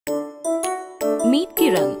Meet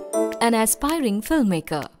Kiran, an aspiring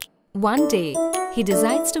filmmaker. One day, he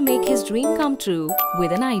decides to make his dream come true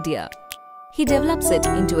with an idea. He develops it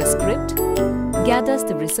into a script, gathers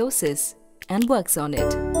the resources, and works on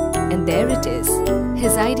it. And there it is,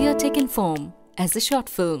 his idea taken form as a short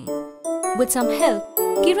film. With some help,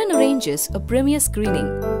 Kiran arranges a premiere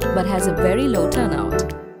screening but has a very low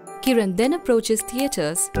turnout. Kiran then approaches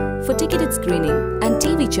theatres for ticketed screening and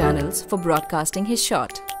TV channels for broadcasting his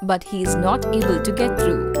short, but he is not able to get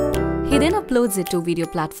through. He then uploads it to video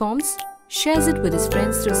platforms, shares it with his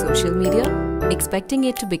friends through social media, expecting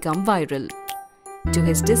it to become viral. To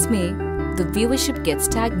his dismay, the viewership gets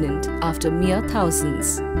stagnant after mere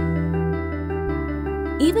thousands.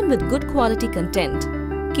 Even with good quality content,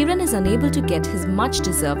 Kiran is unable to get his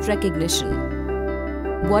much-deserved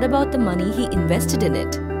recognition. What about the money he invested in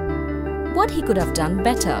it? What he could have done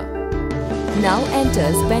better? Now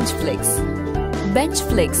enters BenchFlix.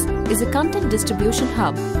 BenchFlix is a content distribution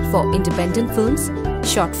hub for independent films,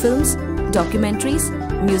 short films, documentaries,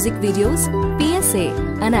 music videos, PSA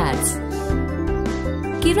and ads.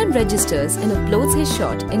 Kiran registers and uploads his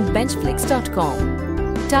short in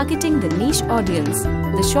BenchFlix.com. Targeting the niche audience,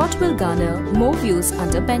 the short will garner more views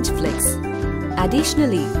under BenchFlix.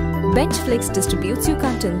 Additionally, BenchFlix distributes your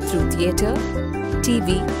content through theatre,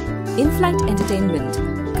 TV, in-flight entertainment,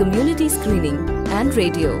 community screening and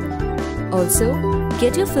radio. Also,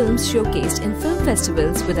 get your films showcased in film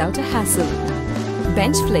festivals without a hassle.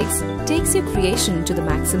 BenchFlix takes your creation to the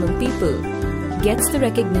maximum people, gets the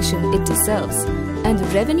recognition it deserves, and the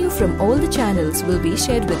revenue from all the channels will be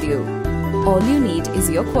shared with you. All you need is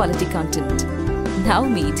your quality content. Now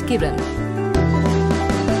meet Kiran.